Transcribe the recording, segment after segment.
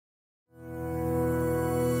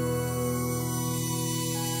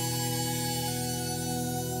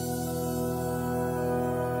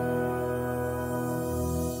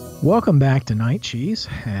Welcome back to Night Cheese.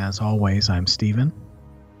 As always, I'm Steven.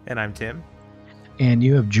 And I'm Tim. And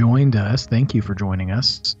you have joined us. Thank you for joining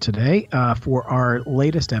us today for our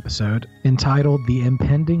latest episode entitled The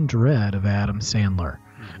Impending Dread of Adam Sandler.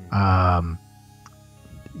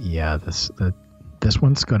 This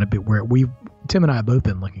one's going to be where Tim and I have both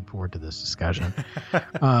been looking forward to this discussion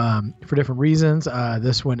for different reasons.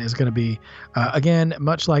 This one is going to be, again,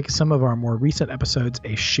 much like some of our more recent episodes,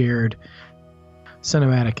 a shared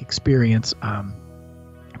cinematic experience.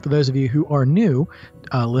 For those of you who are new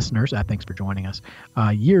listeners, thanks for joining us.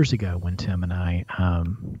 Years ago, when Tim and I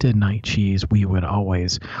did Night Cheese, we would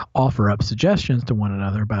always offer up suggestions to one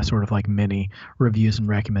another by sort of like mini reviews and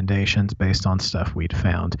recommendations based on stuff we'd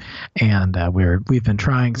found. And we've been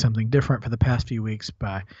trying something different for the past few weeks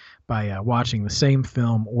by watching the same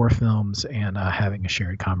film or films and having a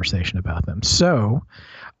shared conversation about them. So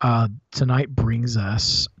tonight brings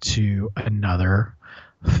us to another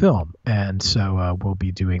film, and so we'll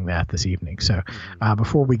be doing that this evening. So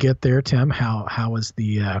before we get there, Tim, how is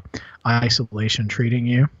the isolation treating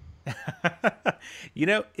you?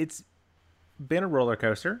 It's been a roller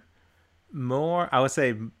coaster. I would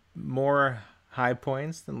say more high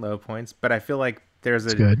points than low points, but I feel like there's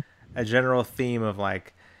a general theme of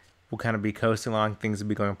like we'll kind of be coasting along, things will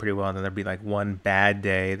be going pretty well, and then there'll be like one bad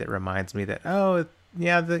day that reminds me that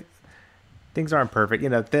the things aren't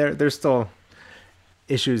perfect. There's still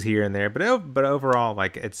issues here and there, but overall,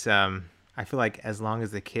 like it's I feel like as long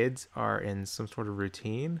as the kids are in some sort of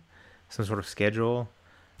routine, some sort of schedule,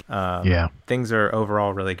 things are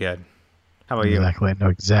overall really good. How about you? Exactly. I know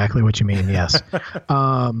exactly what you mean. Yes.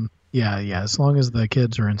 As long as the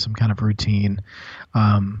kids are in some kind of routine,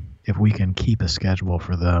 if we can keep a schedule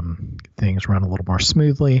for them, things run a little more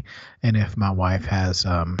smoothly. And if my wife has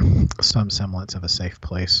some semblance of a safe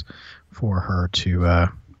place for her to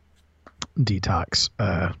detox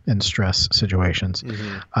in stress situations.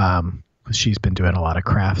 She's been doing a lot of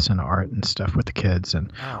crafts and art and stuff with the kids,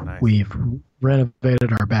 and nice. We've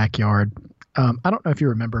renovated our backyard. I don't know if you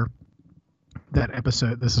remember that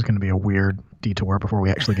episode. This is going to be a weird detour before we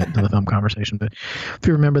actually get into the film conversation, but if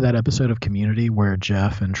you remember that episode of Community where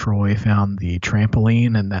Jeff and Troy found the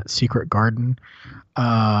trampoline and that secret garden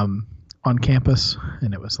on campus,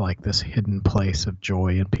 and it was like this hidden place of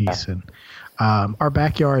joy and peace, and our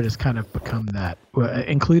backyard has kind of become that,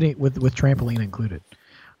 including with trampoline included.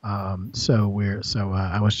 I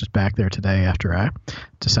was just back there today after I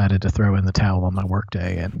decided to throw in the towel on my work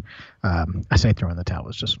day, and I say throw in the towel, it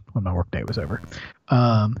was just when my work day was over,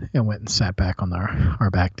 and went and sat back on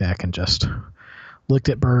our back deck and just looked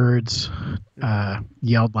at birds,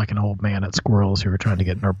 yelled like an old man at squirrels who were trying to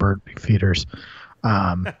get in our bird feeders.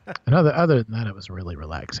 And other than that, it was a really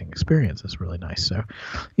relaxing experience. It's really nice. So,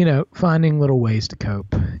 finding little ways to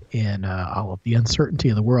cope in all of the uncertainty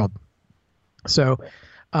of the world. So,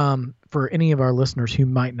 for any of our listeners who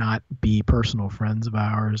might not be personal friends of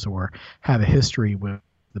ours or have a history with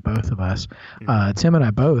the both of us, Tim and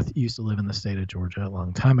I both used to live in the state of Georgia a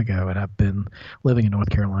long time ago, and I've been living in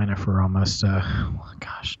North Carolina for almost,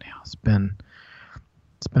 it's been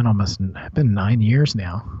 9 years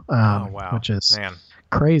now, wow. Which is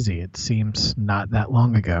crazy. It seems not that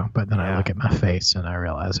long ago, but then I look at my face and I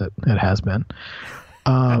realize it has been.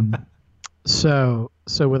 So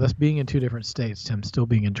with us being in two different states, Tim still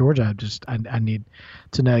being in Georgia, I need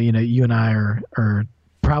to know, you and I are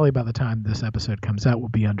probably by the time this episode comes out, we'll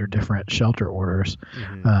be under different shelter orders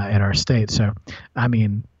in our state. So, I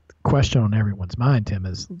mean, question on everyone's mind, Tim,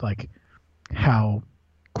 is like, how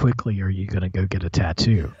quickly are you going to go get a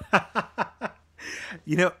tattoo?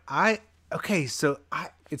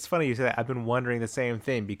 It's funny you say that. I've been wondering the same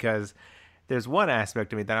thing, because there's one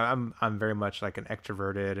aspect of me that I'm very much like an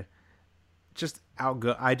extroverted, just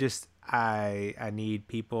outgo. I need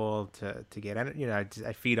people to get in. I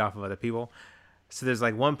feed off of other people. So there's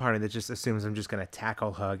like one part of me that just assumes I'm just going to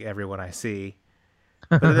tackle hug everyone I see.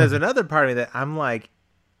 But then there's another part of me that I'm like,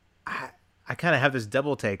 I kind of have this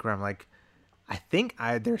double take where I'm like, I think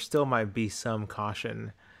there still might be some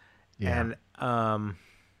caution. Yeah. And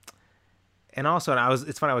also,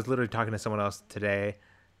 it's funny, I was literally talking to someone else today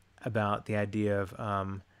about the idea of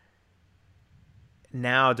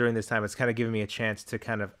now during this time, it's kind of giving me a chance to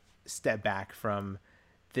kind of step back from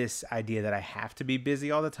this idea that I have to be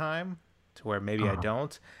busy all the time to where maybe I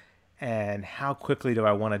don't. And how quickly do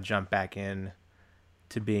I want to jump back in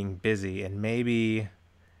to being busy? And maybe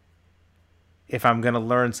if I'm going to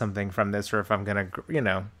learn something from this, or if I'm going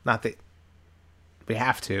to, not that we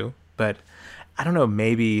have to, but I don't know,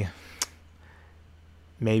 maybe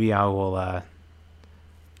I will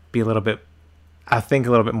be a little bit, I think a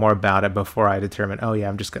little bit more about it before I determine,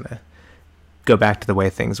 I'm just going to go back to the way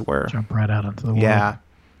things were. Jump right out into the world. Yeah.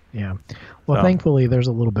 Yeah. Well, thankfully, there's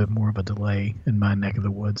a little bit more of a delay in my neck of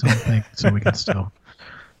the woods, I think, so we can still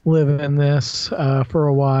live in this for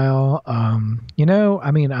a while.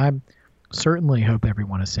 I certainly hope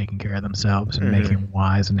everyone is taking care of themselves and making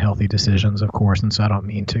wise and healthy decisions, of course. And so I don't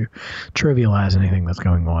mean to trivialize anything that's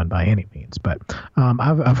going on by any means, but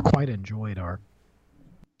I've quite enjoyed our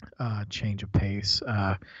change of pace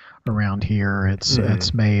around here.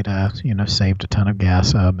 It's made saved a ton of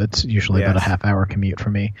gas. It's usually about a half-hour commute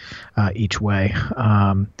for me each way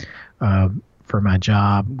for my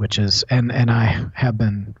job, which is and I have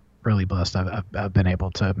been really blessed. I've been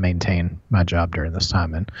able to maintain my job during this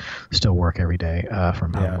time and still work every day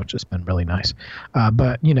from home, which has been really nice.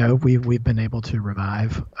 But we've been able to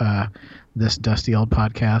revive this dusty old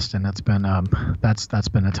podcast, and that's been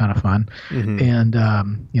a ton of fun.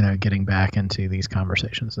 And getting back into these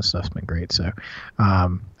conversations and stuff's been great. So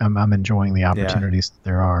I'm enjoying the opportunities that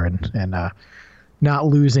there are, and not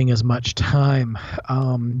losing as much time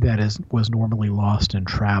that was normally lost in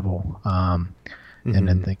travel. And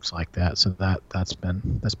then things like that. So that's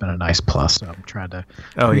been a nice plus. So I'm trying to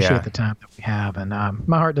appreciate the time that we have. And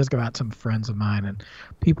my heart does go out to some friends of mine and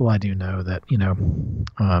people I do know that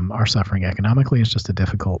are suffering economically. It's just a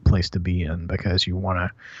difficult place to be in because you want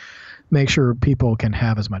to make sure people can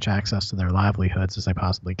have as much access to their livelihoods as they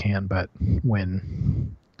possibly can. But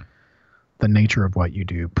when the nature of what you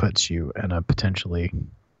do puts you in a potentially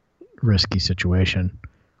risky situation,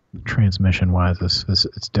 transmission-wise,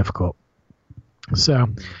 it's difficult. So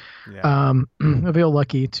I feel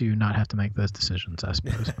lucky to not have to make those decisions, I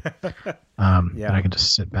suppose. And I can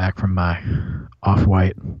just sit back from my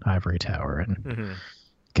off-white ivory tower and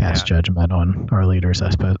cast judgment on our leaders, I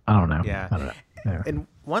suppose. I don't know. Yeah. I don't know. Anyway. And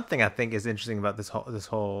one thing I think is interesting about this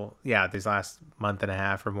whole these last month and a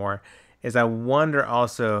half or more is I wonder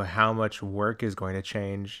also how much work is going to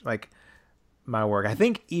change. Like my work, I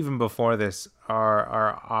think even before this,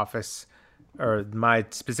 our office or my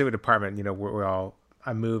specific department,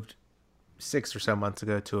 I moved 6 or so months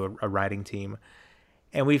ago to a writing team,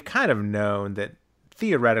 and we've kind of known that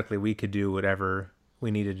theoretically we could do whatever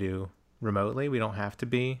we need to do remotely. We don't have to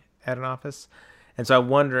be at an office. And so I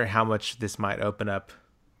wonder how much this might open up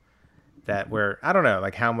I don't know,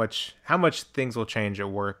 like how much things will change at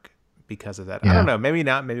work because of that. I don't know, maybe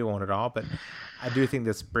not, maybe it won't at all, but I do think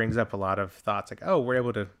this brings up a lot of thoughts like, we're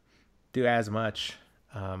able to do as much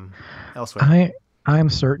elsewhere. I'm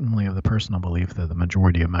certainly of the personal belief that the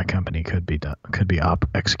majority of my company could be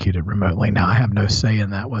executed remotely. Now, I have no say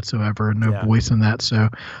in that whatsoever, no voice in that, so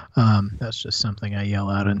that's just something I yell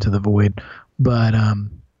out into the void. But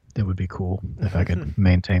it would be cool if I could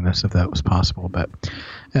maintain this, if that was possible. But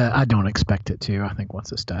I don't expect it to. I think once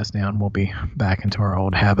this dies down, we'll be back into our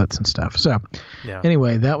old habits and stuff. So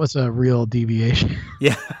anyway, that was a real deviation.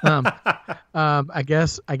 Yeah. I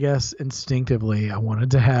guess instinctively I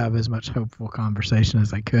wanted to have as much hopeful conversation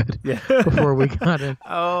as I could before we got in.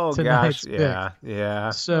 Oh gosh. Yeah. Yeah.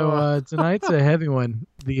 So tonight's a heavy one,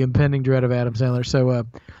 The Impending Dread of Adam Sandler. So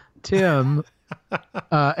Tim,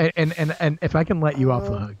 and if I can let you off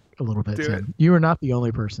the hook a little bit, Tim, you are not the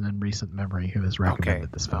only person in recent memory who has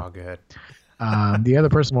recommended this film. Oh, good. The other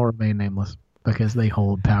person will remain nameless because they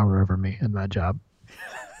hold power over me in my job.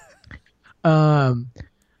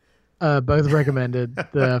 Both recommended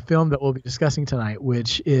the film that we'll be discussing tonight,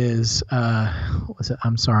 which is what was it?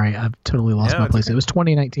 I'm sorry, I've totally lost my place. Okay. It was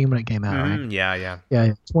 2019 when it came out, right? Yeah.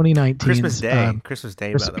 2019. Christmas Day. Christmas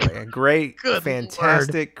Day, by the way. A great,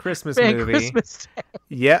 fantastic Christmas movie. Christmas Day.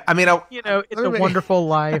 Yeah, I mean, It's a Wonderful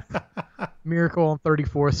Life, Miracle on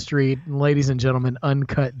 34th Street, and ladies and gentlemen,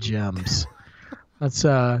 Uncut Gems. That's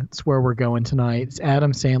where we're going tonight. It's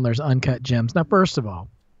Adam Sandler's Uncut Gems. Now, first of all,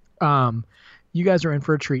 you guys are in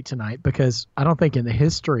for a treat tonight because I don't think in the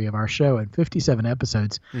history of our show in 57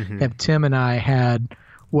 episodes have Tim and I had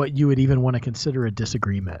what you would even want to consider a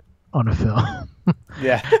disagreement on a film.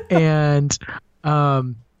 Yeah. And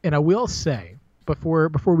I will say before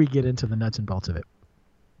we get into the nuts and bolts of it,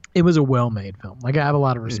 it was a well-made film. Like I have a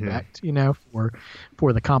lot of respect,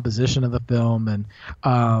 for the composition of the film. And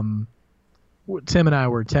Tim and I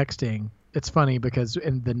were texting. It's funny because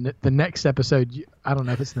in the next episode, I don't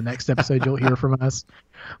know if it's the next episode you'll hear from us,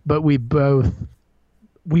 but we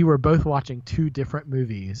were both watching two different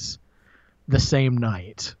movies the same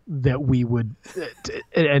night that we would,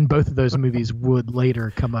 and both of those movies would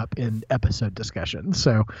later come up in episode discussion.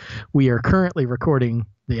 So we are currently recording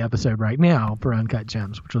the episode right now for Uncut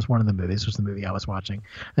Gems, which was one of the movies, was the movie I was watching.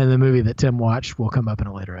 And the movie that Tim watched will come up in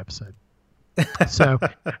a later episode. So,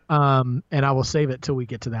 and I will save it till we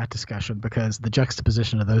get to that discussion because the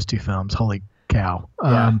juxtaposition of those two films, holy cow.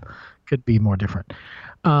 could be more different.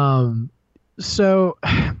 So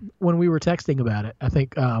when we were texting about it, I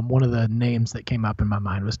think one of the names that came up in my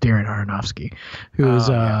mind was Darren Aronofsky,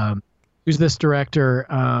 who's this director.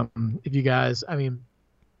 If you guys, I mean,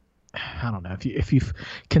 I don't know if you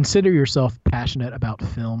consider yourself passionate about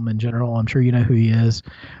film in general, I'm sure you know who he is.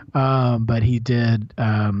 But he did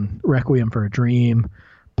Requiem for a Dream,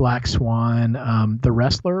 Black Swan, The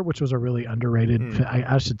Wrestler, which was a really underrated.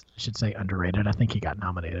 I should say underrated. I think he got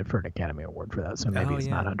nominated for an Academy Award for that, so maybe it's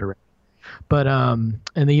not underrated. But and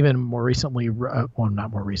even more recently, well,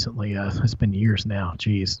 not more recently, it's been years now.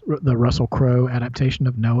 Geez, the Russell Crowe adaptation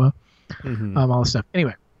of Noah, all this stuff.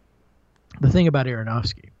 Anyway, the thing about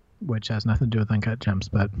Aronofsky, which has nothing to do with Uncut Gems,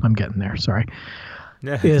 but I'm getting there. Sorry,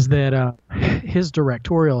 is that his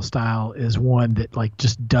directorial style is one that like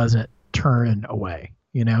just doesn't turn away.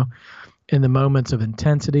 You know, in the moments of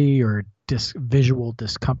intensity or visual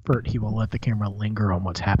discomfort, he will let the camera linger on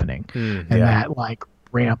what's happening, and that like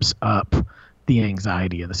ramps up the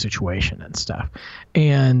anxiety of the situation and stuff.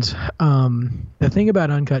 And the thing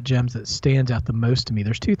about Uncut Gems that stands out the most to me,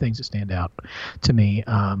 there's two things that stand out to me.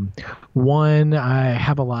 One, I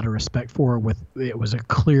have a lot of respect for. It was a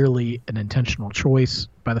clearly an intentional choice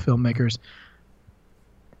by the filmmakers.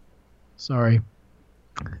 Sorry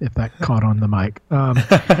if that caught on the mic.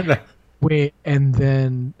 And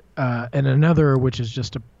then and another, which is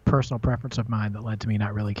just a personal preference of mine that led to me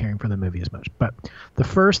not really caring for the movie as much. But the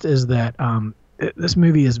first is that this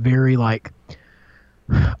movie is very like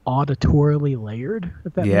auditorily layered,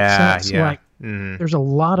 if that makes sense. Like there's a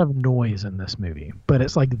lot of noise in this movie, but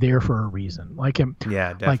it's like there for a reason. Like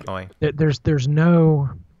definitely. Like, there's no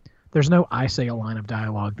I say a line of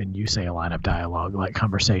dialogue, then you say a line of dialogue, like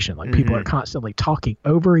conversation. Like people are constantly talking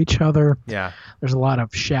over each other. Yeah. There's a lot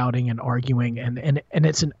of shouting and arguing, and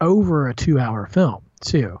it's an over a 2-hour film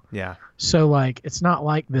too. Yeah. So like it's not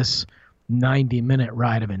like this 90-minute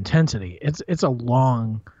ride of intensity. It's a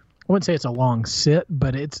long, I wouldn't say it's a long sit,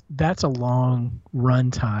 but that's a long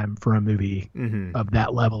run time for a movie of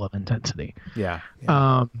that level of intensity. Yeah.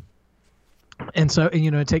 And so,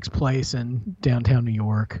 you know, it takes place in downtown New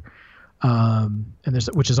York, and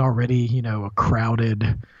which is already, you know, a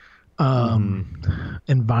crowded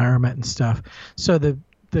environment and stuff. So the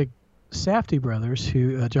Safdie brothers,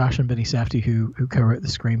 who Josh and Benny Safdie, who co-wrote the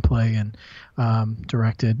screenplay and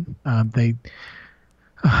directed,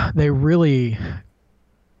 they really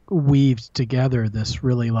weaved together this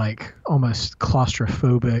really like almost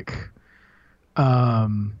claustrophobic,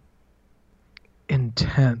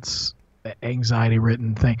 intense, anxiety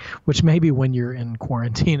ridden thing, which maybe when you're in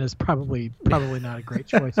quarantine is probably not a great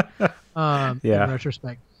choice in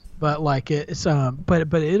retrospect. But like it's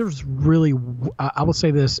but it was really, I will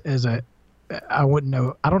say this as I don't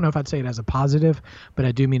know if I'd say it as a positive, but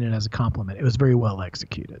I do mean it as a compliment. It was very well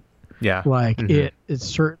executed. Yeah. Like it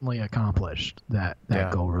certainly accomplished that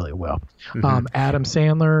goal really well. Adam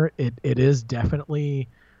Sandler, it is definitely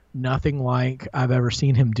nothing like I've ever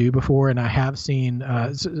seen him do before. And I have seen,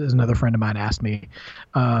 another friend of mine asked me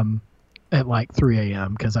at like 3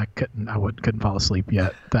 a.m. because I couldn't fall asleep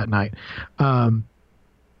yet that night.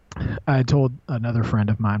 I told another friend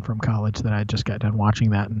of mine from college that I just got done watching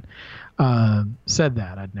that and said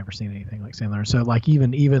that I'd never seen anything like Sandler. So like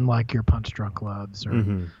even like your Punch Drunk Loves or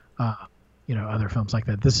you know, other films like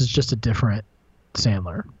that, this is just a different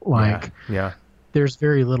Sandler. Like there's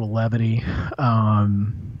very little levity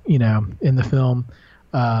you know, in the film.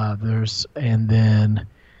 And then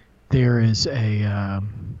there is the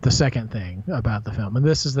second thing about the film, and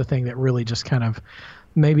this is the thing that really just kind of,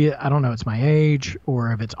 maybe, I don't know, it's my age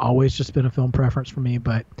or if it's always just been a film preference for me,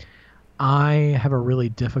 but I have a really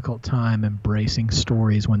difficult time embracing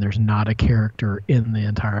stories when there's not a character in the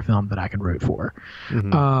entire film that I can root for.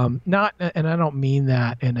 And I don't mean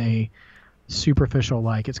that in a superficial,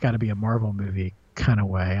 like it's got to be a Marvel movie kind of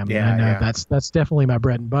way. I mean, I know that's definitely my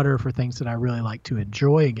bread and butter for things that I really like to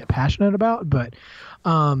enjoy and get passionate about. But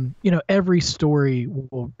you know, every story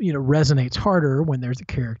will, you know, resonates harder when there's a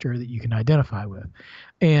character that you can identify with.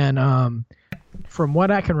 And from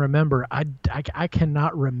what I can remember, I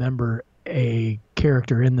cannot remember a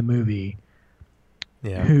character in the movie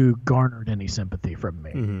who garnered any sympathy from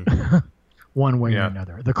me. One way or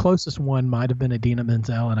another. The closest one might have been Idina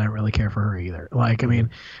Menzel, and I don't really care for her either. Like, I mean,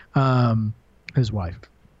 his wife.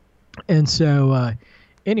 And so,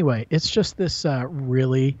 anyway, it's just this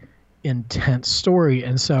really intense story.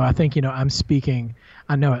 And so I think, you know,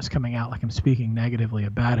 I know it's coming out like I'm speaking negatively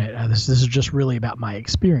about it. This is just really about my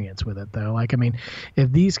experience with it, though. Like, I mean,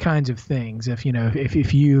 if these kinds of things, if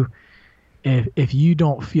you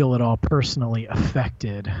don't feel at all personally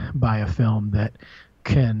affected by a film that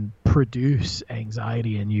can produce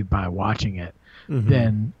anxiety in you by watching it,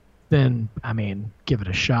 Mm-hmm. then I mean, give it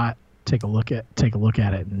a shot. Take a look at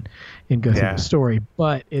it and go through the Yeah. story.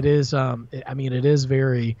 But it is I mean, it is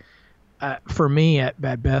very for me at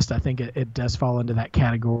best. I think it does fall into that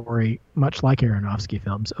category, much like Aronofsky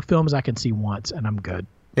films I can see once and I'm good.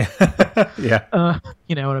 Yeah.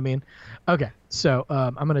 You know what I mean? Okay, so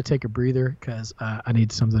I'm gonna take a breather because I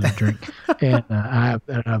need something to drink, and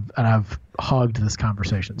I've hogged this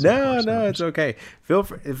conversation so far. No, So no, I'm it's just okay. Feel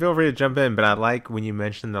free to jump in, but I like when you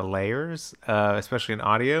mention the layers, especially in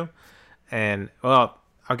audio. And well,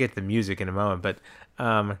 I'll get the music in a moment, but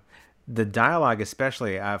um, the dialogue,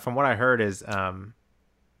 especially from what I heard, is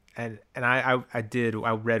and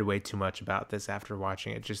I read way too much about this after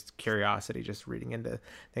watching it, just curiosity, just reading into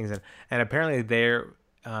things, and apparently they're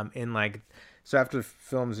in like so after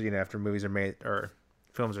films, after movies are made or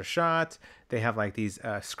films are shot, they have like these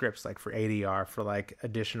scripts like for ADR for like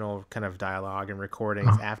additional kind of dialogue and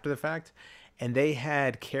recordings after the fact, and they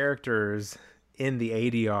had characters in the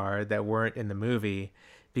ADR that weren't in the movie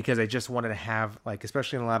because they just wanted to have like,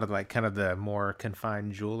 especially in a lot of like kind of the more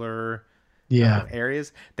confined jeweler yeah.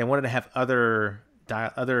 areas, they wanted to have other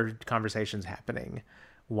conversations happening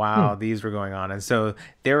Hmm. while these were going on. And so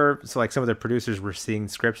like some of the producers were seeing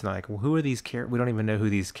scripts and they're like, well, who are these characters? We don't even know who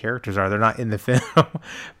these characters are. They're not in the film.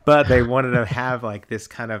 But they wanted to have like this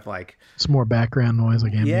kind of like, It's more background noise,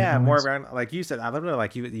 like ambient yeah, more noise. around, like you said. I literally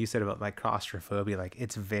like you said about like claustrophobia. Like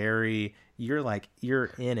it's very, you're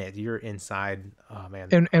in it, you're inside. Oh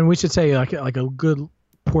man. And we should say like a good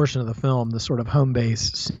portion of the film, the sort of home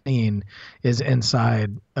base scene, is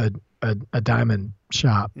inside a diamond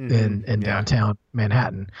shop Mm-hmm. in Yeah. downtown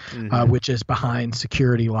Manhattan, Mm-hmm. which is behind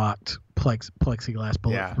security locked plexiglass Yeah.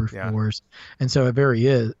 bulletproof Yeah. doors, and so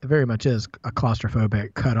very much is a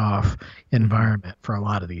claustrophobic cut off Mm-hmm. environment for a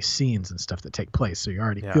lot of these scenes and stuff that take place. So you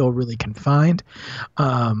already Yeah. feel really confined,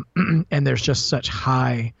 um, and there's just such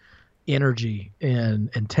high energy and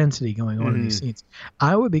intensity going on in these Mm-hmm. scenes.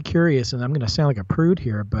 I would be curious, and I'm going to sound like a prude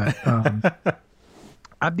here, but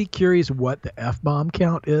I'd be curious what the F bomb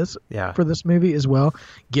count is Yeah. for this movie as well,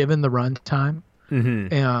 given the runtime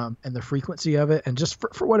Mm-hmm. and the frequency of it, and just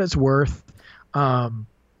for what it's worth. And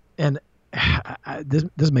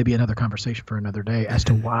this may be another conversation for another day as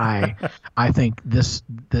to why I think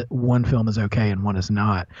that one film is okay and one is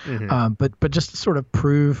not. Mm-hmm. But just to sort of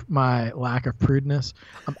prove my lack of prudeness,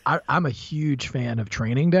 I'm a huge fan of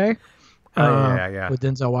Training Day. Oh yeah, yeah. With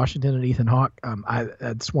Denzel Washington and Ethan Hawke.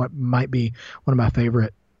 That's what might be one of my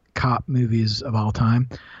favorite cop movies of all time,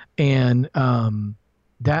 and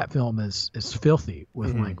that film is filthy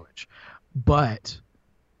with Mm-hmm. language, but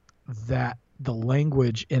that the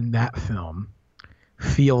language in that film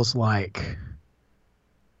feels like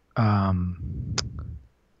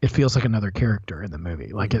it feels like another character in the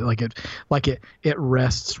movie. It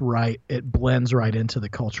rests right. It blends right into the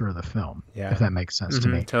culture of the film. Yeah. If that makes sense to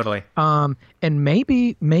me. Totally. And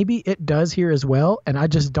maybe it does here as well. And I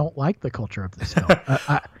just don't like the culture of this film.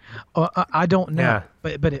 I don't know.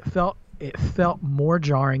 Yeah. But it felt more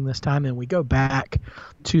jarring this time. And we go back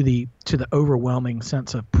to the overwhelming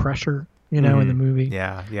sense of pressure, in the movie.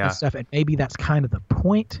 Yeah. Yeah. And stuff. And maybe that's kind of the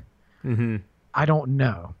point. Mm-hmm. I don't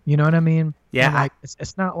know. You know what I mean? Yeah. And like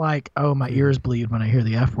it's not like, oh, my ears bleed when I hear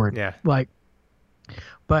the F word. Yeah. Like,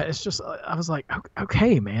 but it's just, I was like,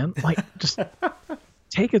 okay, man, like just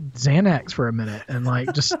take a Xanax for a minute and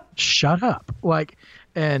like just shut up. Like,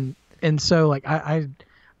 and so like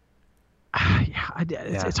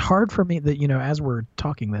it's hard for me that, as we're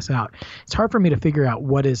talking this out, it's hard for me to figure out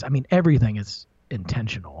what is. I mean, everything is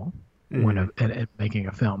intentional when at making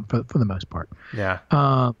a film for the most part. Yeah.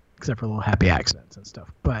 Except for little happy accidents and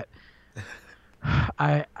stuff. But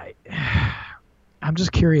I'm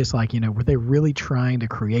just curious, like, were they really trying to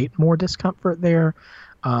create more discomfort there?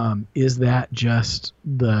 Is that just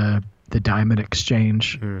the Diamond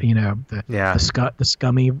Exchange, the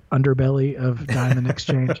scummy underbelly of Diamond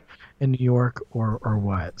Exchange in New York, or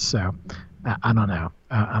what? So I don't know.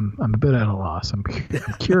 I'm a bit at a loss. I'm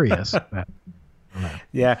curious. But,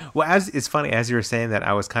 yeah. Well, it's funny, as you were saying that,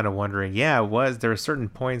 I was kind of wondering. Yeah, there were certain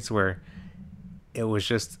points where it was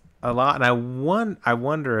just a lot, and I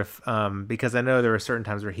wonder if because I know there were certain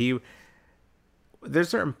times where there's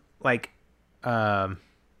certain like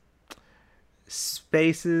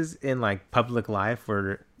spaces in like public life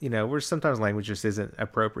where where sometimes language just isn't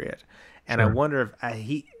appropriate, and sure. I wonder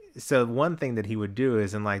if so one thing that he would do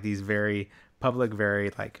is in like these very public,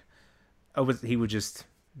 very like he would just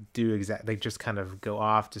do exactly, just kind of go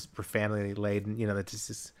off, just profanity laden, that's just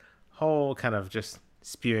this whole kind of just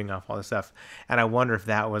spewing off all this stuff. And I wonder if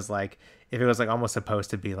that was like, if it was like almost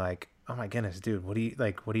supposed to be like, oh my goodness, dude, what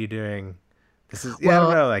are you doing? This is, yeah, I don't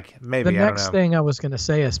Well, know, like the maybe, I don't next know. thing I was going to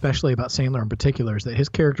say, especially about Sandler in particular, is that his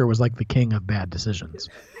character was like the king of bad decisions.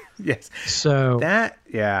 Yes. So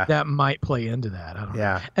Yeah. that might play into that. I don't know.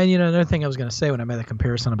 Yeah. And another thing I was going to say when I made the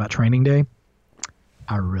comparison about Training Day,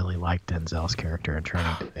 I really like Denzel's character in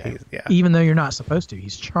Training Day. Yeah. Even though you're not supposed to,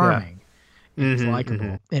 he's charming. Yeah. He's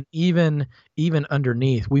likable, and even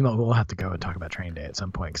underneath, we'll have to go and talk about Training Day at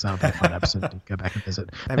some point because that'll be a fun episode to go back and visit.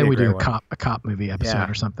 Maybe we do a cop movie episode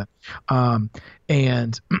or something.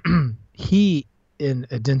 And he in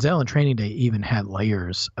Denzel in Training Day even had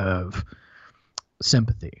layers of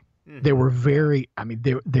sympathy. They were very, I mean,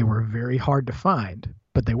 they were very hard to find,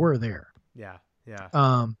 but they were there. Yeah,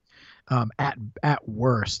 yeah. At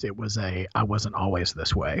worst, it was I wasn't always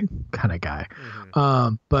this way kind of guy.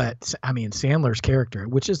 But I mean, Sandler's character,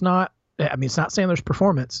 which is not, I mean, it's not Sandler's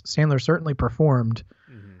performance. Sandler certainly performed.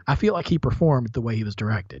 I feel like he performed the way he was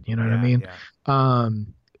directed. You know what I mean? Yeah.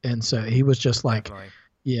 And so he was just like, definitely.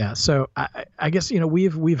 Yeah. So I guess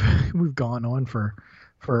we've gone on for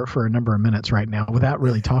a number of minutes right now without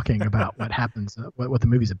really talking about what happens, what the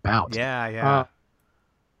movie's about. Yeah, yeah.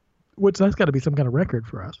 Which that's got to be some kind of record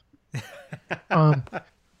for us.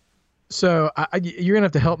 So you're gonna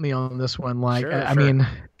have to help me on this one. Like, sure, I mean,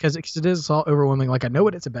 because it is all overwhelming. Like, I know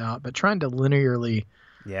what it's about, but trying to linearly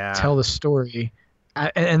tell the story,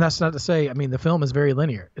 and that's not to say, I mean, the film is very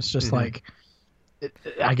linear. It's just like,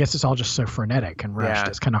 I guess it's all just so frenetic and rushed.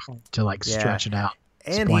 It's kind of hard to like stretch it out.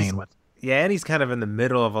 And and he's kind of in the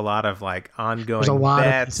middle of a lot of like ongoing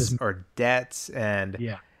bets or debts, and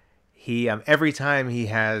he every time he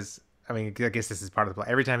has. I mean, I guess this is part of the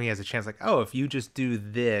play. Every time he has a chance, like, oh, if you just do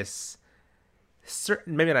this,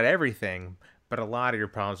 maybe not everything, but a lot of your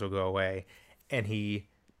problems will go away. And he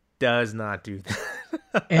does not do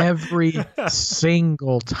that. Every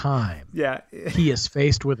single time. Yeah. He is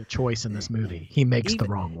faced with a choice in this movie. He makes the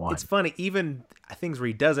wrong one. It's funny, even things where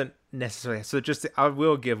he doesn't necessarily. So I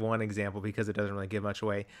will give one example because it doesn't really give much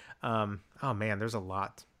away. Oh, man, there's a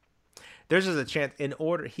lot. There's just a chance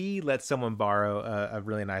he lets someone borrow a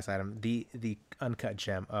really nice item, the uncut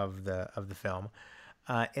gem of the film,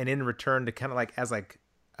 and in return to kind of like as like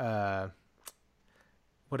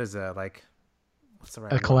what is what's the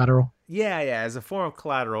right word? Collateral. Yeah, as a form of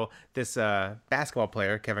collateral, this basketball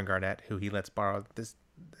player Kevin Garnett, who he lets borrow the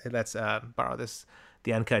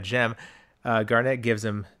uncut gem, Garnett gives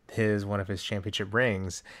him one of his championship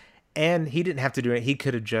rings, and he didn't have to do it. He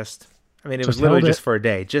could have just. I mean, it was literally just for a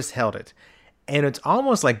day, just held it. And it's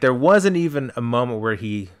almost like there wasn't even a moment where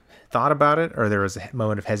he thought about it or there was a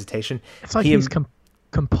moment of hesitation. It's like he's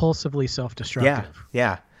compulsively self-destructive.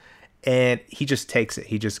 Yeah. And he just takes it.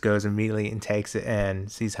 He just goes immediately and takes it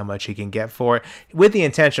and sees how much he can get for it with the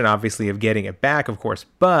intention, obviously, of getting it back, of course.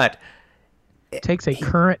 But it takes a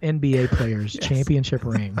current NBA player's championship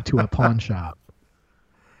ring to a pawn shop.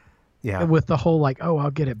 Yeah. With the whole like, oh, I'll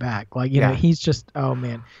get it back. Like, you know, he's just, oh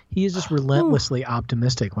man, he is just relentlessly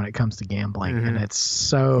optimistic when it comes to gambling. And it's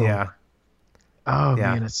so,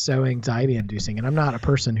 man, it's so anxiety inducing. And I'm not a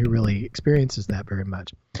person who really experiences that very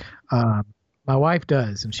much. My wife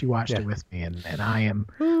does, and she watched it with me, and I am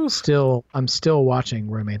still watching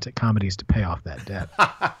romantic comedies to pay off that debt.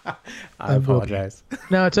 I apologize.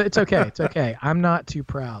 No, it's okay. It's okay. I'm not too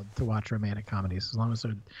proud to watch romantic comedies as long as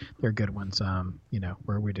they're good ones.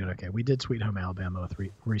 We're doing okay. We did Sweet Home Alabama with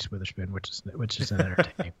Reese Witherspoon, which is an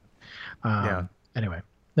entertaining. Anyway,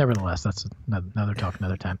 nevertheless, that's another talk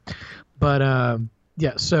another time. But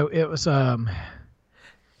so it was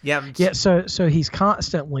So he's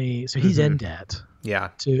constantly he's in debt. Yeah.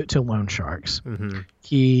 To loan sharks.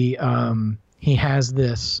 He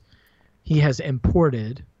has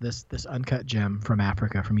imported this uncut gem from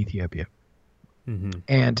Africa, from Ethiopia.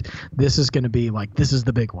 And this is going to be like, this is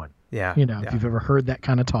the big one. Yeah. If you've ever heard that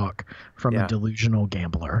kind of talk from a delusional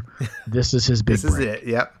gambler, this is his big break. This is it.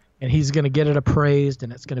 Yep. And he's going to get it appraised,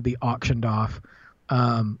 and it's going to be auctioned off.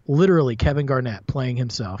 Literally Kevin Garnett playing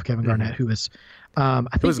himself. Kevin Garnett, who is, I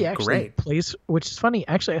think he actually plays, which is funny.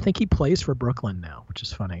 Actually, I think he plays for Brooklyn now, which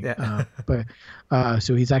is funny. Yeah.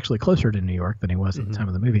 So he's actually closer to New York than he was at the time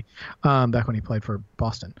of the movie, back when he played for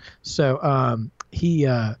Boston. So he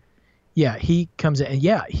comes in, and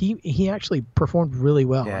he actually performed really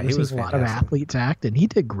well. Yeah, he was a lot of athletes act, and he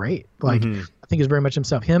did great. Like, I think it's very much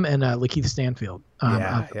himself. Him and Lakeith Stanfield,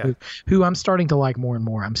 who I'm starting to like more and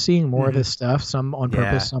more. I'm seeing more of his stuff, some on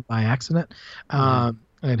purpose, some by accident.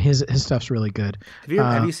 And his stuff's really good. Have you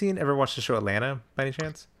ever watched the show Atlanta by any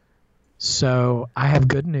chance? So I have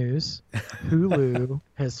good news. Hulu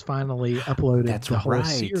has finally uploaded the whole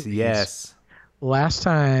series. Yes. Last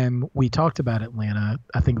time we talked about Atlanta,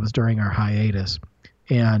 I think it was during our hiatus,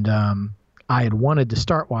 and I had wanted to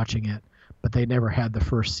start watching it, but they never had the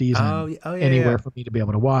first season anywhere for me to be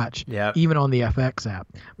able to watch, even on the FX app.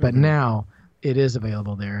 But now it is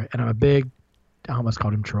available there, and I'm a big, I almost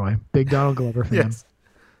called him Troy, big Donald Glover fan. Yes.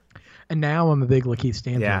 And now I'm a big Lakeith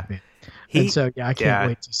Stanfield fan. And so, I can't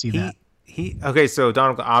wait to see that. So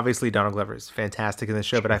Donald Glover is fantastic in the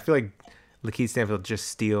show, but I feel like Lakeith Stanfield just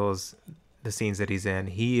steals the scenes that he's in.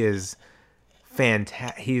 He is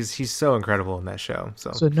fantastic. He's so incredible in that show.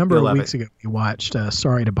 So a number of weeks ago, we watched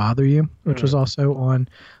Sorry to Bother You, which was also on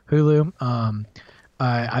Hulu.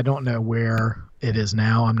 I don't know where it is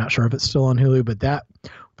now. I'm not sure if it's still on Hulu, but that,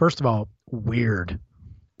 first of all, weird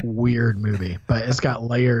movie, but it's got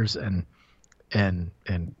layers and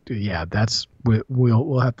that's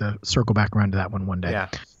we'll have to circle back around to that one day.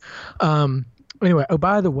 Anyway,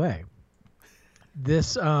 by the way,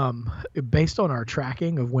 this based on our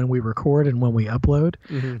tracking of when we record and when we upload,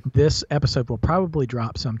 this episode will probably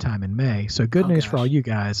drop sometime in May. So good news for all you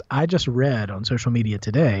guys. I just read on social media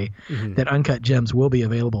today that Uncut Gems will be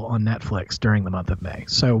available on Netflix during the month of May.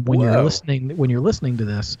 So when you're listening to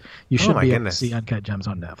this, you should be able to see Uncut Gems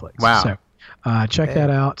on Netflix. Wow. So check that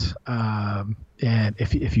out, and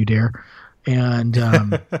if you dare, and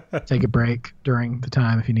take a break during the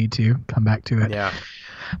time if you need to. Come back to it. Yeah.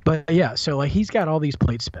 But so like he's got all these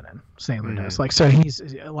plates spinning. Sandler does. Like, so he's,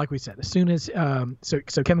 like we said, as soon as so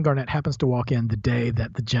Kevin Garnett happens to walk in the day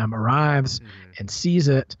that the gem arrives and sees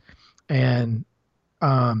it, and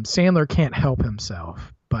Sandler can't help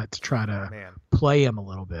himself but to try to play him a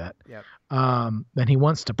little bit. Yep. Then he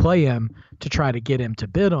wants to play him to try to get him to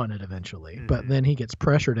bid on it eventually, but then he gets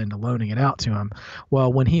pressured into loaning it out to him.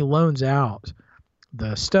 Well, when he loans out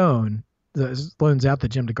the stone, loans out the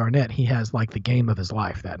gem to Garnett, he has like the game of his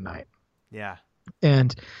life that night. Yeah.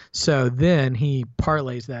 And so then he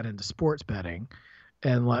parlays that into sports betting,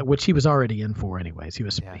 and which he was already in for anyways. He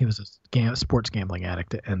was a sports gambling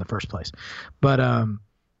addict in the first place. But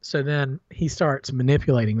so then he starts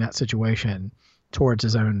manipulating that situation towards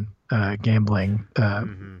his own gambling,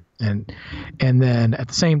 and then at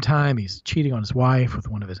the same time he's cheating on his wife with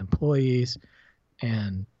one of his employees,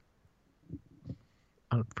 and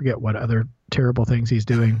I don't forget what other terrible things he's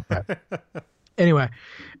doing. But anyway,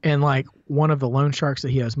 and like one of the loan sharks that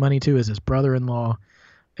he owes money to is his brother-in-law,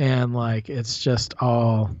 and like it's just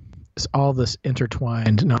all this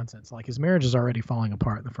intertwined nonsense. Like his marriage is already falling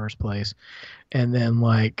apart in the first place, and then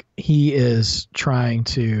like he is trying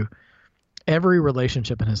to, every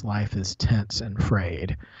relationship in his life is tense and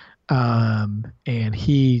frayed, and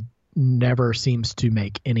he never seems to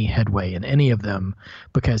make any headway in any of them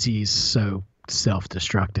because he's so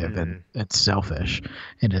self-destructive and selfish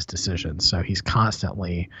in his decisions. So he's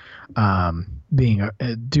constantly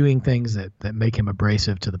doing things that make him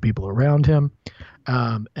abrasive to the people around him,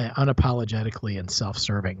 unapologetically and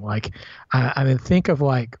self-serving. Like I mean, think of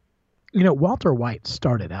like, Walter White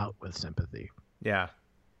started out with sympathy. Yeah.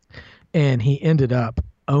 And he ended up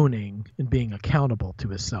owning and being accountable to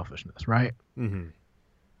his selfishness, right? Mm-hmm.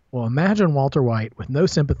 Well, imagine Walter White with no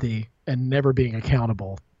sympathy and never being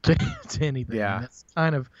accountable to anything. Yeah. It's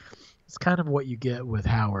kind of what you get with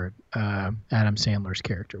Howard, Adam Sandler's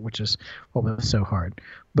character, which is what was so hard.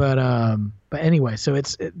 But anyway, so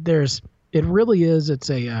it's a what's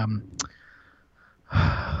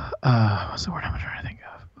the word I'm trying to think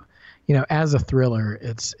of? As a thriller,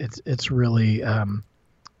 it's really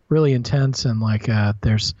really intense, and like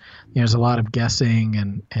there's a lot of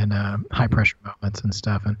guessing and high pressure moments and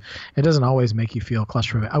stuff, and it doesn't always make you feel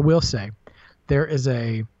claustrophobic. I will say there is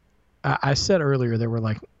I said earlier there were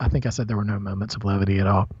no moments of levity at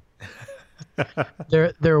all.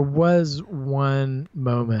 There was one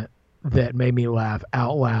moment that made me laugh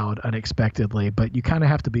out loud unexpectedly, but you kind of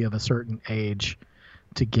have to be of a certain age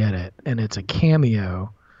to get it, and it's a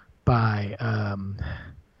cameo by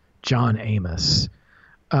John Amos,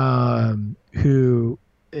 who,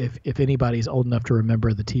 if anybody's old enough to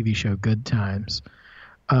remember the TV show Good Times,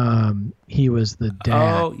 he was the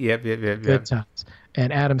dad. Oh, yep. Good Times.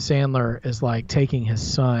 And Adam Sandler is like taking his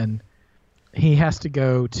son. He has to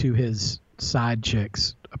go to his side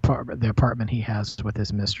chick's apartment, the apartment he has with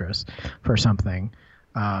his mistress, for something,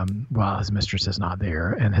 while his mistress is not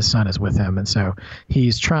there, and his son is with him. And so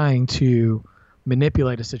he's trying to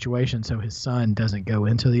manipulate a situation so his son doesn't go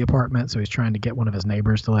into the apartment. So he's trying to get one of his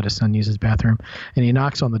neighbors to let his son use his bathroom. And he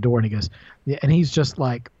knocks on the door, and he goes, and he's just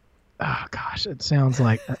like, oh gosh, it sounds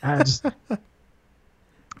like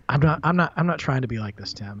I'm not trying to be like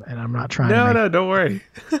this, Tim, and I'm not trying to make don't worry.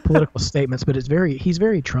 political statements, but he's very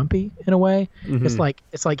Trumpy in a way. Mm-hmm.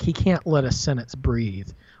 It's like he can't let a sentence breathe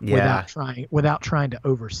without trying to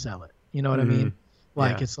oversell it. You know what I mean?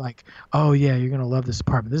 Like it's like, oh yeah, you're gonna love this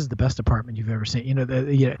apartment. This is the best apartment you've ever seen.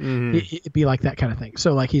 It'd be like that kind of thing.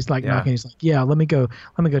 So like he's like knocking. He's like, yeah, let me go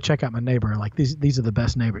check out my neighbor. Like these are the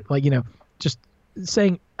best neighbors. Like just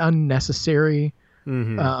saying unnecessary,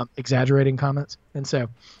 exaggerating comments. And so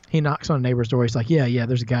he knocks on a neighbor's door. He's like, yeah,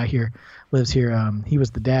 there's a guy here, lives here. He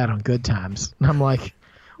was the dad on Good Times. And I'm like,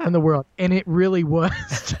 in the world, and it really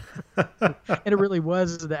was,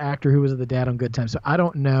 the actor who was the dad on Good Times. So I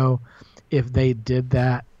don't know if they did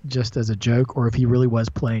that just as a joke or if he really was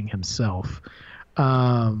playing himself.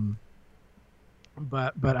 But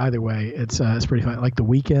either way, it's pretty fun. Like The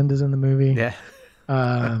Weeknd is in the movie. Yeah.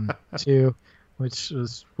 Too, which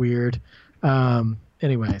was weird.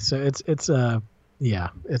 Anyway, so it's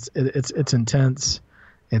intense.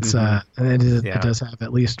 It's and it does have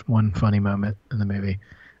at least one funny moment in the movie,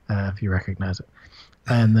 if you recognize it.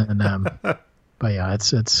 And then but yeah,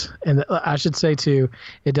 it's and I should say too,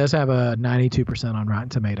 it does have a 92% on Rotten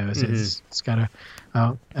Tomatoes. It's got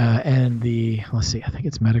and let's see, I think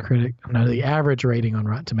it's Metacritic. No, the average rating on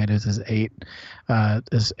Rotten Tomatoes is 8,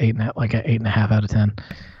 like an 8.5 out of 10.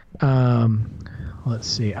 Let's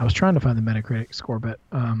see, I was trying to find the Metacritic score, but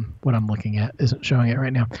what I'm looking at isn't showing it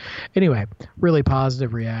right now. Anyway, really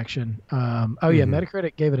positive reaction.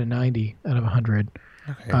 Metacritic gave it a 90 out of 100,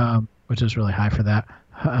 which is really high for that.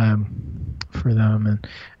 For them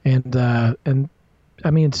and I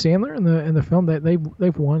mean Sandler in the film that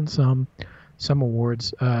they've won some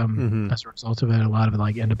awards as a result of it. A lot of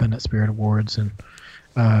like Independent Spirit Awards and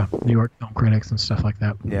New York Film Critics and stuff like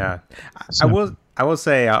that. Yeah, so, I will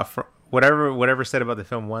say for whatever said about the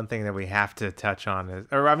film, one thing that we have to touch on is,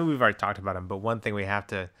 or I mean we've already talked about him, but one thing we have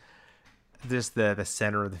to, just the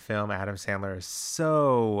center of the film, Adam Sandler is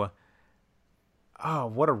so, oh,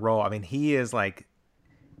 what a role. I mean, he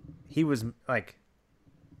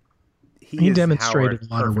demonstrated a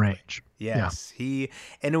lot of range. Yes, yeah.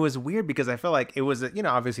 And it was weird because I felt like it was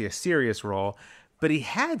obviously a serious role, but he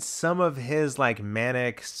had some of his like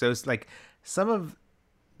manic, so like some of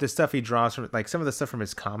the stuff he draws from, like some of the stuff from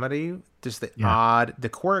his comedy, just the odd, the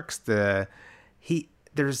quirks, there's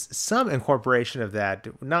some incorporation of that.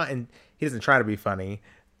 He doesn't try to be funny,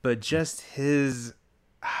 but just his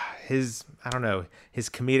I don't know, his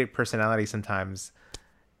comedic personality sometimes.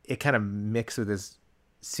 It kind of mixed with his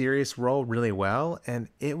serious role really well, and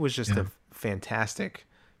it was just a fantastic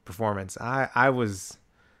performance. I was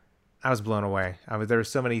blown away. There were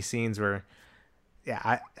so many scenes where,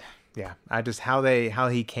 I just how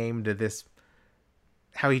he came to this,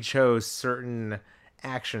 how he chose certain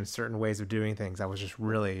actions, certain ways of doing things. I was just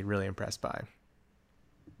really, really impressed by.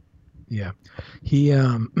 Yeah, he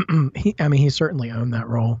certainly owned that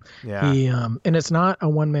role. Yeah, and it's not a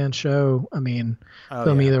one man show. I mean,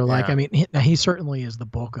 film either. Like, I mean, he certainly is the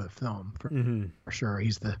bulk of the film for sure.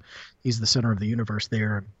 He's the center of the universe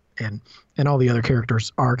there, and all the other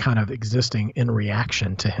characters are kind of existing in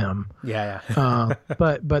reaction to him. Yeah.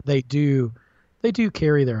 But they do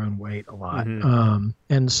carry their own weight a lot.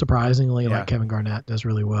 And surprisingly, like Kevin Garnett does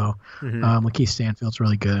really well. Lakeith Stanfield's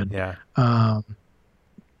really good. Yeah.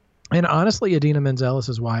 And honestly, Idina Menzel,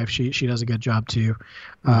 his wife, she does a good job too.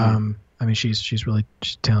 I mean, she's a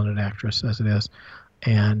talented actress as it is.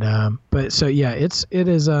 And but so yeah, it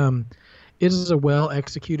is a well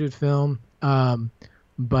executed film.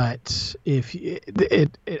 But if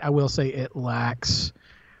I will say it lacks.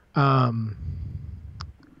 What am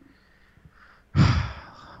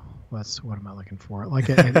I looking for? Like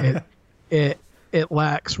it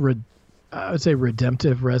lacks. I would say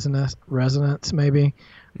redemptive resonance maybe.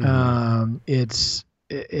 It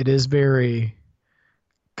is very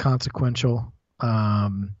consequential.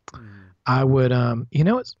 I would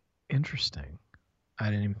it's interesting. I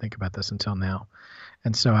didn't even think about this until now.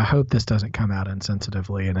 And so I hope this doesn't come out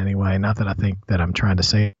insensitively in any way. Not that I think that I'm trying to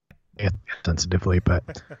say it sensitively,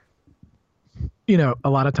 but a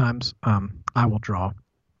lot of times I will draw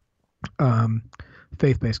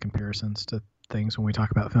faith-based comparisons to things when we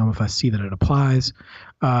talk about film if I see that it applies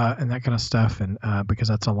and that kind of stuff, and because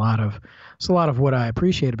that's a lot of what I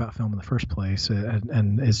appreciate about film in the first place,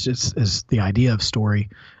 and is the idea of story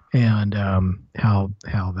and how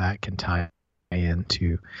that can tie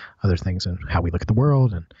into other things and how we look at the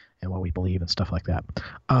world and what we believe and stuff like that.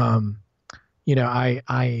 I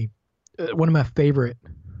one of my favorite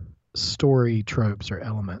story tropes or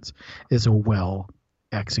elements is a well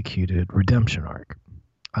executed redemption arc.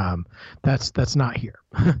 That's not here.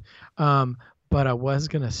 But I was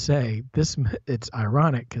gonna say it's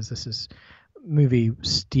ironic because this movie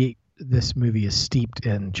is steeped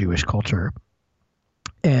in Jewish culture,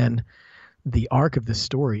 and the arc of this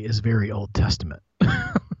story is very Old Testament.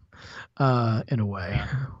 in a way,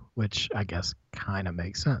 Yeah. which I guess kind of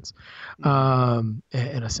makes sense, Mm-hmm.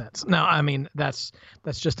 in a sense. Now, I mean, that's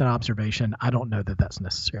just an observation. I don't know that that's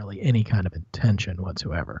necessarily any kind of intention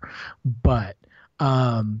whatsoever. But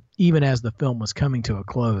even as the film was coming to a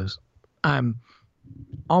close, I'm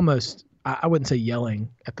almost, I wouldn't say yelling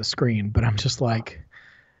at the screen, but I'm just like,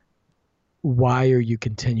 why are you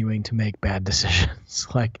continuing to make bad decisions?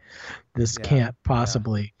 Like, this Yeah. can't Yeah.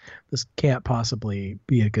 possibly, this can't possibly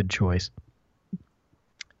be a good choice.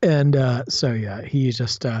 And so yeah, he's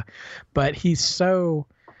just but he's so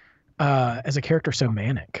as a character so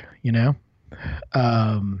manic, you know.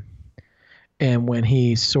 um and when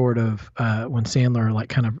he sort of when Sandler like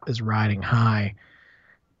kind of is riding high,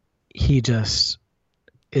 he just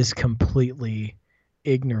is completely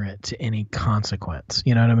ignorant to any consequence,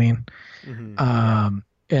 you know what I mean? Mm-hmm. Yeah.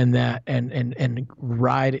 And that and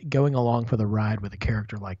ride going along for the ride with a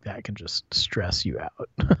character like that can just stress you out.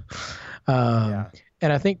 um Yeah.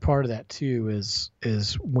 and I think part of that too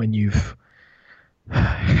is when you've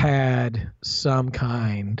had some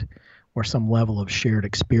kind or some level of shared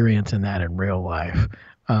experience in that in real life,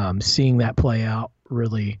 seeing that play out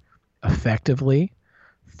really effectively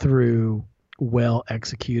through well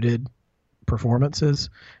executed performances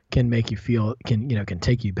can make you feel can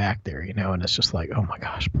take you back there, and it's just like, oh my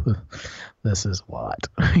gosh, this is a lot.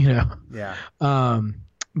 you know Yeah. um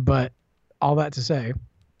but all that to say,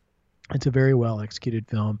 it's a very well executed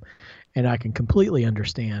film, and I can completely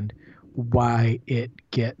understand why it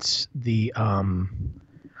gets the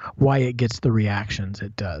reactions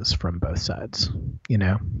it does from both sides, you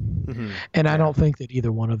know. Mm-hmm. And I Yeah. don't think that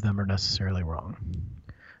either one of them are necessarily wrong.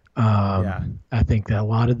 Yeah. I think that a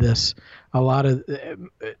lot of,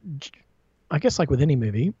 I guess, like with any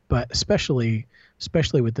movie, but especially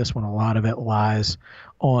with this one, a lot of it lies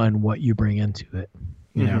on what you bring into it,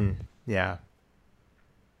 you know. Mm-hmm. Yeah.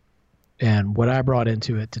 And what I brought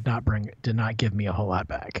into it did not give me a whole lot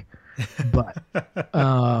back. But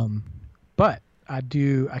um, but I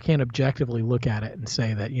can't objectively look at it and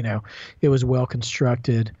say that it was well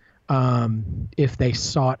constructed. If they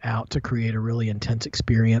sought out to create a really intense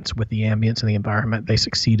experience with the ambience and the environment, they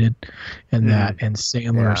succeeded in that. Mm. And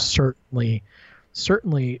Sandler Yeah.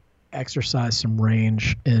 certainly exercised some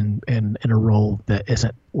range in a role that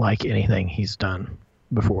isn't like anything he's done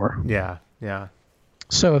before. Yeah. Yeah.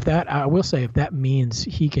 So I will say, if that means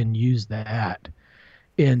he can use that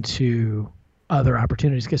into other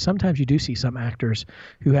opportunities, because sometimes you do see some actors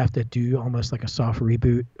who have to do almost like a soft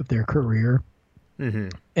reboot of their career Mm-hmm.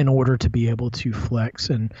 in order to be able to flex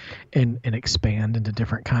and expand into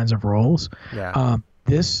different kinds of roles. Yeah.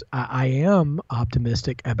 I am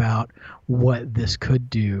optimistic about what this could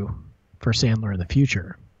do for Sandler in the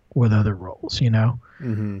future with other roles,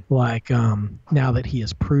 Mm-hmm. like now that he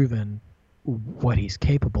has proven what he's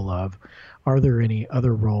capable of, are there any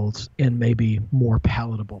other roles in maybe more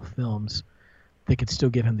palatable films that could still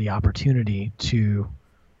give him the opportunity to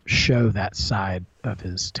show that side of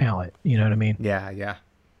his talent? You know what I mean? Yeah. Yeah.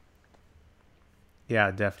 Yeah.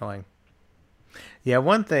 Definitely. Yeah.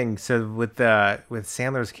 One thing. So with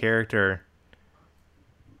Sandler's character,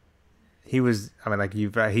 he was. I mean, like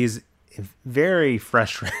he's very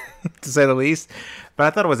frustrating to say the least. But I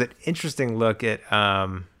thought it was an interesting look at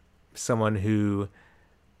someone who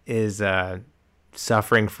is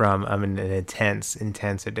suffering from an intense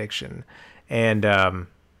addiction, and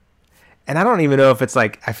I don't even know if it's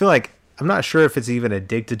like, I feel like I'm not sure if it's even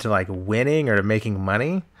addicted to like winning or to making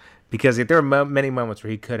money, because there are many moments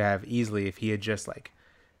where he could have easily, if he had just like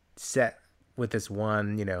set with this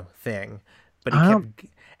one thing, but he kept,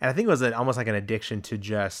 and I think it was almost like an addiction to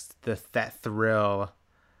just that thrill,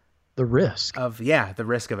 the risk the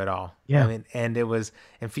risk of it all. Yeah. I mean, and it was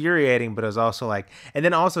infuriating, but it was also like, and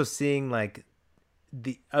then also seeing like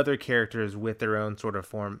the other characters with their own sort of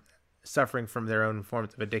form, suffering from their own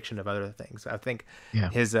forms of addiction of other things. I think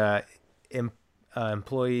his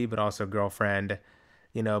employee, but also girlfriend,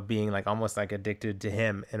 being like almost like addicted to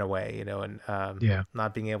him in a way, and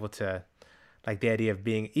not being able to, like, the idea of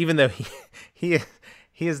being, even though he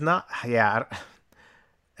is not,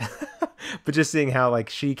 but just seeing how like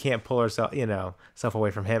she can't pull herself self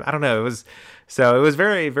away from him. I don't know. It was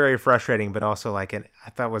very, very frustrating, but also like I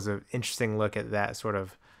thought it was an interesting look at that sort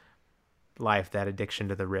of life, that addiction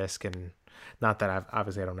to the risk. And not that I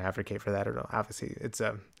don't advocate for that, or obviously it's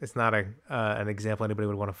not an example anybody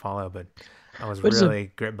would want to follow, but I was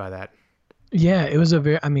really gripped by that. Yeah, it was it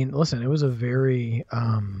was a very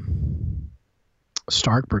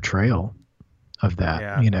stark portrayal of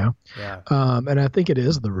that, Yeah. and I think it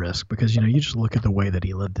is the risk, because you just look at the way that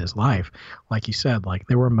he lived his life. Like you said, like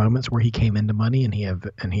there were moments where he came into money and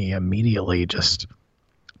he immediately just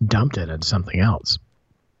dumped it into something else.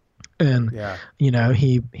 And Yeah.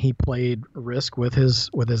 he played risk with his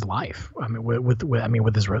life. I mean,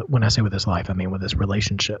 with his, when I say with his life, I mean with his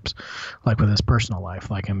relationships, like with his personal life.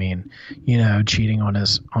 Like, I mean, cheating on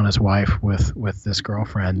his wife with this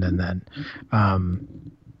girlfriend, and then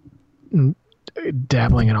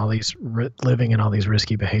dabbling in all these living in all these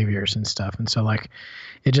risky behaviors and stuff. And so, like,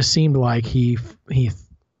 it just seemed like he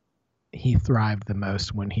thrived the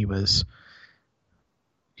most when he was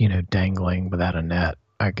dangling without a net,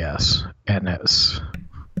 I guess. And it's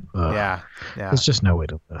yeah it's just no way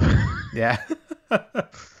to live. Yeah.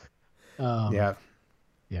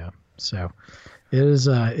 Yeah. So it is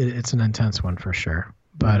it's an intense one for sure.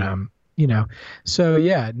 But so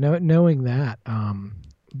yeah, knowing that,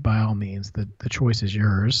 by all means, the choice is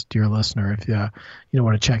yours, dear listener. If you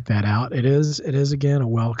want to check that out, it is again a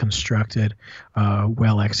well constructed,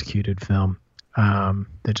 well executed film,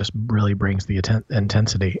 that just really brings the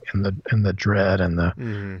intensity and the dread and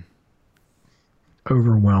the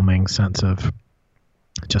overwhelming sense of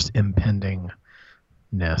just impendingness.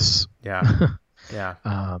 Yeah.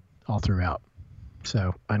 Yeah. All throughout.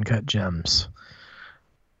 So, Uncut Gems.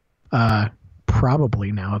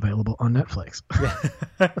 Probably now available on Netflix.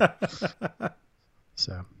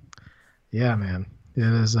 So, yeah, man, it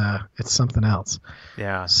is. It's something else.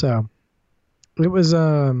 Yeah. So, it was.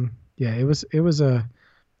 It was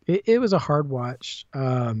a hard watch.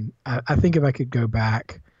 I think if I could go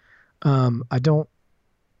back, I don't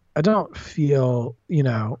feel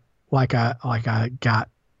like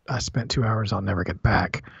I spent 2 hours I'll never get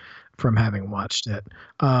back from having watched it.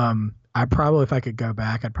 I probably, if I could go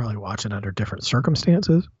back, I'd probably watch it under different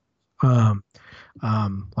circumstances.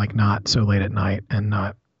 Like not so late at night and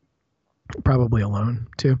not probably alone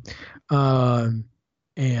too.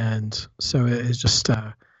 And so it's just,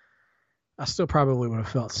 I still probably would have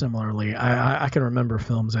felt similarly. I can remember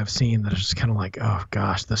films I've seen that are just kind of like, oh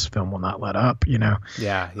gosh, this film will not let up,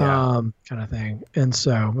 Yeah. Kind of thing. And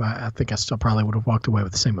so I think I still probably would have walked away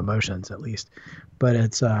with the same emotions at least. But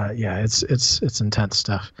it's it's intense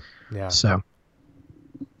stuff. Yeah. So.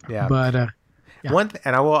 Yeah. But yeah.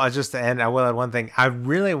 And I will just end. I will add one thing.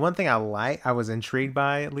 One thing I was intrigued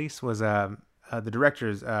by at least was the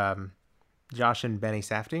directors, Josh and Benny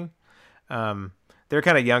Safdie. They're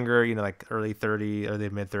kind of younger, like early 30s, early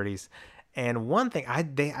mid 30s. And one thing I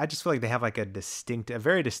just feel like they have like a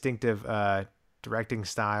very distinctive directing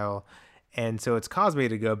style. And so it's caused me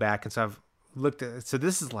to go back. And so I've looked at, so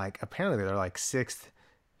this is like, apparently they're like sixth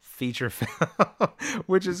feature film,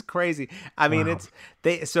 which is crazy. I mean, wow.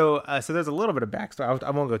 So there's a little bit of backstory.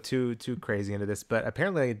 I won't go too crazy into this, but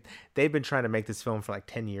apparently they've been trying to make this film for like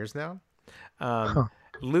 10 years now.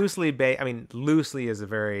 Loosely is a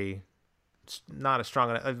very, not a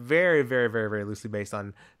strong, a very, very, very, very loosely based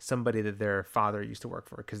on somebody that their father used to work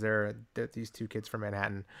for, because they're these two kids from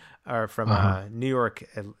Manhattan, or from New York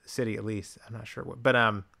City at least. I'm not sure what, but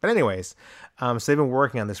anyways, so they've been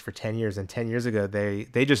working on this for 10 years, and 10 years ago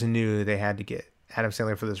they just knew they had to get Adam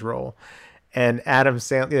Sandler for this role, and Adam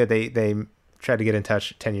Sandler, they tried to get in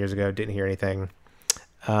touch 10 years ago, didn't hear anything.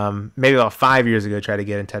 Maybe about 5 years ago, tried to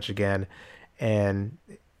get in touch again, and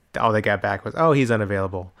all they got back was, oh, he's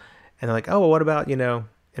unavailable. And they're like, oh, well, what about, in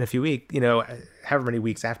a few weeks, however many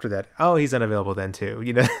weeks after that, oh, he's unavailable then too,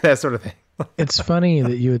 that sort of thing. It's funny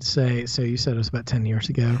that you would say, so you said it was about 10 years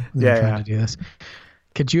ago. Trying to do this.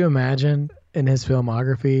 Could you imagine in his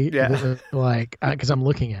filmography, like, because I'm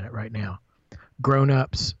looking at it right now, Grown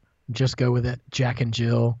Ups, Just Go With It, Jack and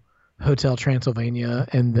Jill, Hotel Transylvania,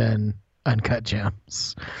 and then Uncut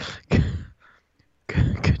Gems.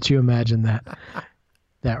 Could you imagine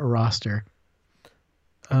that roster?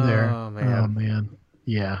 There. Oh man.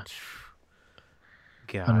 Yeah.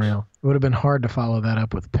 Gosh. Unreal. It would have been hard to follow that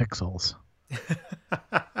up with Pixels.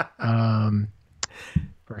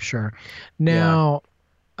 For sure. Now,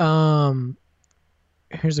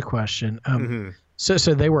 here's a question. So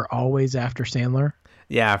they were always after Sandler?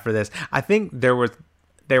 Yeah, for this. I think they were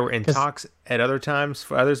in talks at other times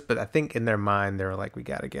for others, but I think in their mind they were like, we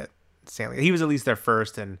got to get Sandler. He was at least their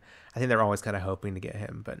first, and I think they're always kind of hoping to get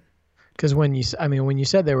him, but because when you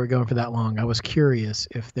said they were going for that long, I was curious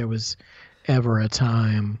if there was ever a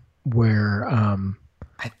time where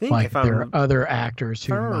I think like there are other actors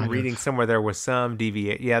who. I remember reading somewhere there was some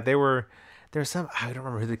deviate. Yeah, there's some. I don't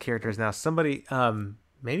remember who the character is now. Somebody,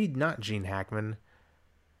 maybe not Gene Hackman.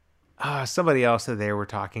 Somebody else that they were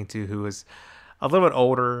talking to who was a little bit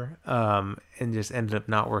older, and just ended up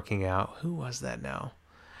not working out. Who was that now?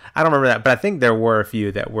 I don't remember that, but I think there were a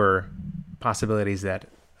few that were possibilities that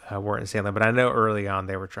weren't in Sandler, but I know early on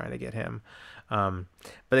they were trying to get him. But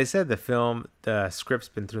they said the script's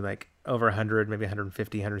been through like over 100, maybe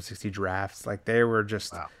 150, 160 drafts. Like they were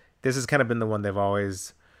just, Wow. this has kind of been the one they've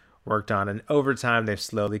always worked on. And over time, they've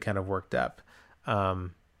slowly kind of worked up,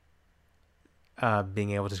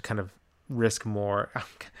 being able to kind of risk more,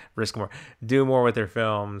 do more with their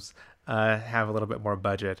films, have a little bit more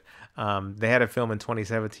budget. They had a film in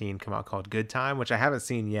 2017 come out called Good Time, which I haven't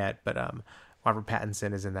seen yet, but Robert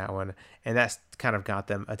Pattinson is in that one, and that's kind of got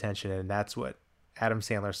them attention, and that's what Adam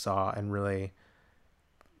Sandler saw and really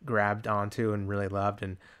grabbed onto and really loved,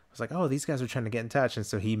 and was like, oh, these guys are trying to get in touch, and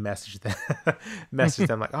so he messaged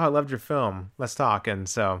them like, oh, I loved your film, let's talk. And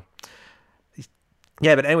so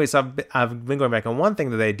yeah, but anyway, so I've been going back on one thing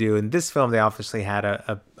that they do. In this film, they obviously had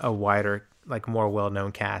a wider, like more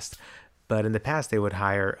well-known cast. But in the past, they would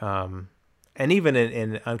hire, and even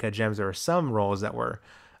in Uncut Gems, there were some roles that were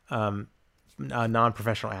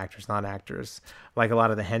non-professional actors, non-actors. Like a lot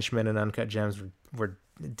of the henchmen in Uncut Gems were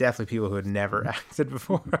definitely people who had never acted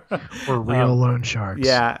before. Or real loan sharks.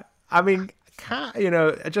 Yeah. I mean,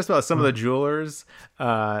 just about some of the jewelers,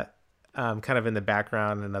 kind of in the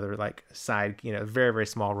background and other like side, very, very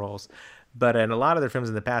small roles. But in a lot of their films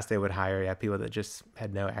in the past, they would hire people that just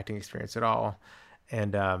had no acting experience at all.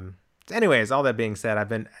 And anyways, all that being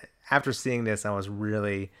said, after seeing this, I was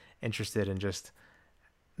really interested in just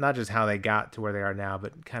not just how they got to where they are now,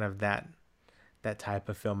 but kind of that type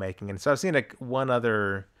of filmmaking. And so I've seen one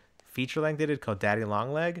other feature length they did called Daddy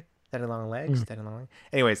Long Legs. Daddy Long Legs.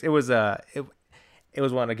 Anyways, it was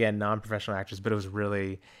one, again, non-professional actors, but it was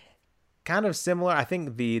really kind of similar. I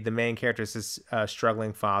think the main character is this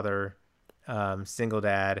struggling father, single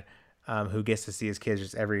dad, who gets to see his kids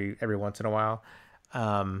just every once in a while.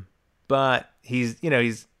 But he's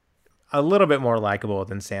a little bit more likable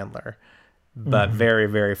than Sandler, but very,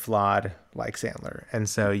 very flawed like Sandler. And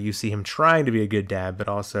so you see him trying to be a good dad, but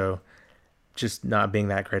also just not being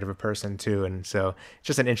that great of a person too. And so it's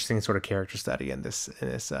just an interesting sort of character study in this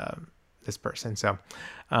person. So,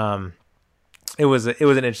 it was an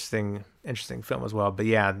interesting film as well. But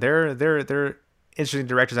yeah, they're interesting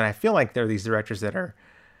directors, and I feel like they're these directors that are,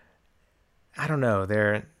 I don't know,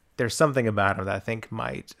 there's something about them that I think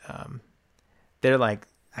might, they're like,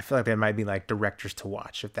 I feel like they might be like directors to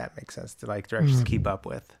watch, if that makes sense. They're like directors to keep up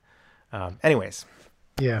with. Anyways.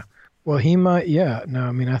 Yeah. Well, he might. Yeah. No,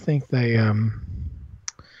 I mean, I think they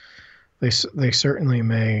certainly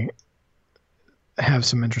may have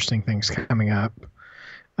some interesting things coming up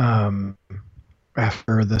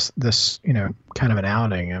after this kind of an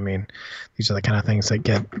outing. I mean, these are the kind of things that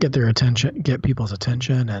get their attention, get people's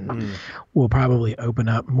attention, and will probably open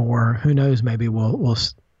up more. Who knows? Maybe we'll.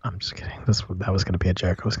 I'm just kidding. That was going to be a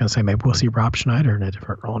joke. I was going to say maybe we'll see Rob Schneider in a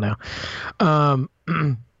different role now.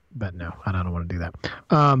 But no, I don't want to do that.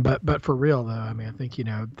 But for real though, I mean, I think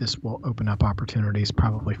this will open up opportunities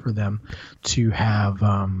probably for them to have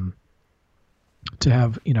a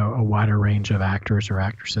wider range of actors or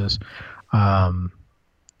actresses, get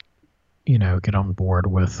on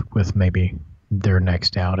board with maybe their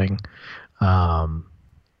next outing,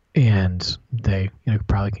 and they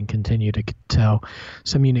probably can continue to tell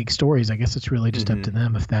some unique stories. I guess it's really just up to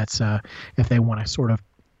them if that's if they want to sort of,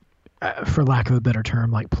 for lack of a better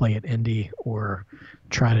term, like play it indie, or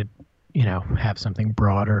try to have something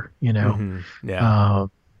broader, that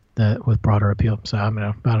with broader appeal. So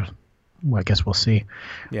I guess we'll see.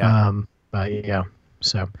 But yeah,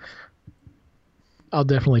 so I'll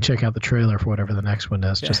definitely check out the trailer for whatever the next one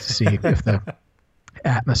is, just to see if the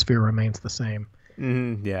atmosphere remains the same.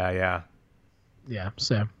 Yeah.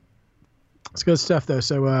 So it's good stuff though.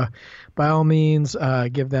 So by all means,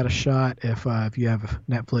 give that a shot if you have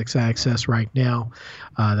Netflix access right now.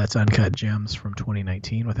 That's Uncut Gems from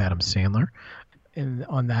 2019 with Adam Sandler. And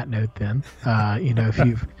on that note, then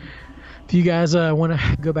if you guys want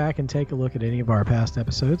to go back and take a look at any of our past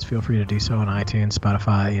episodes, feel free to do so on iTunes,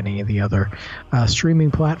 Spotify, any of the other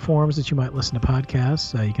streaming platforms that you might listen to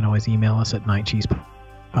podcasts. You can always email us at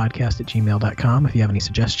nightcheesepodcast@gmail.com. If you have any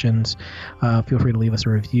suggestions, feel free to leave us a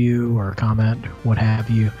review or a comment, what have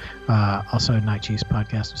you. Also, Night Cheese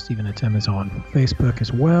Podcast with Stephen and Tim is on Facebook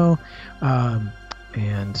as well. And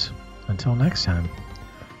until next time,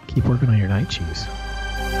 keep working on your night cheese.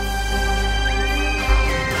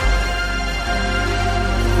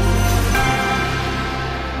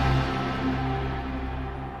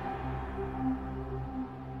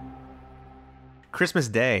 Christmas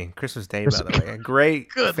Day, by the way, a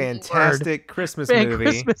great, fantastic Christmas movie.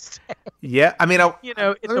 Christmas Day. Yeah, I mean,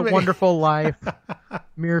 It's a Wonderful Life,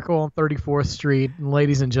 Miracle on 34th Street, and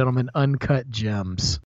ladies and gentlemen, Uncut Gems.